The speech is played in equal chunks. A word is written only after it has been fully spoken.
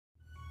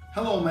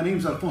Hello, my name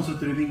is Alfonso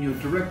Trevino,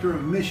 Director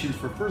of Missions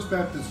for First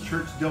Baptist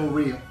Church Del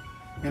Rio,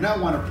 and I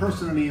want to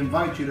personally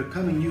invite you to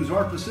come and use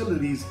our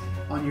facilities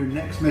on your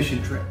next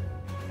mission trip.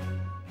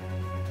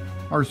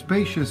 Our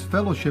spacious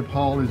fellowship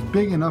hall is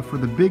big enough for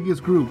the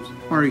biggest groups.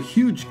 Our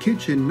huge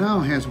kitchen now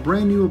has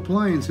brand new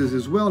appliances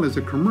as well as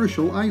a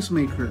commercial ice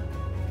maker.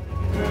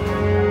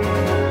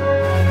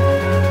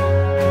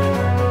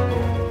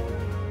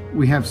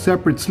 We have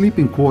separate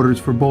sleeping quarters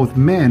for both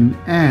men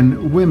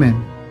and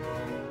women.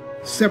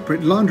 Separate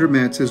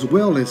laundromats as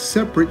well as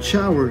separate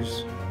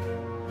showers.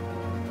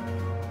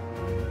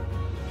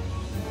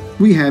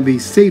 We have a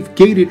safe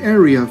gated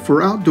area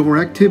for outdoor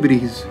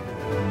activities.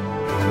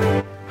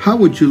 How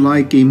would you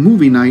like a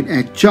movie night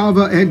at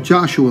Java at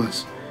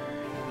Joshua's?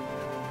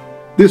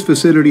 This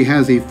facility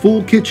has a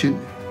full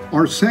kitchen.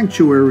 Our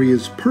sanctuary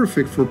is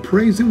perfect for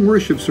praise and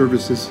worship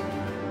services.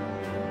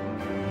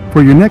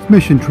 For your next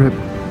mission trip,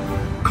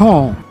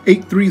 call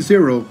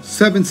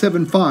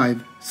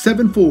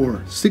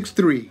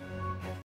 830-775-7463.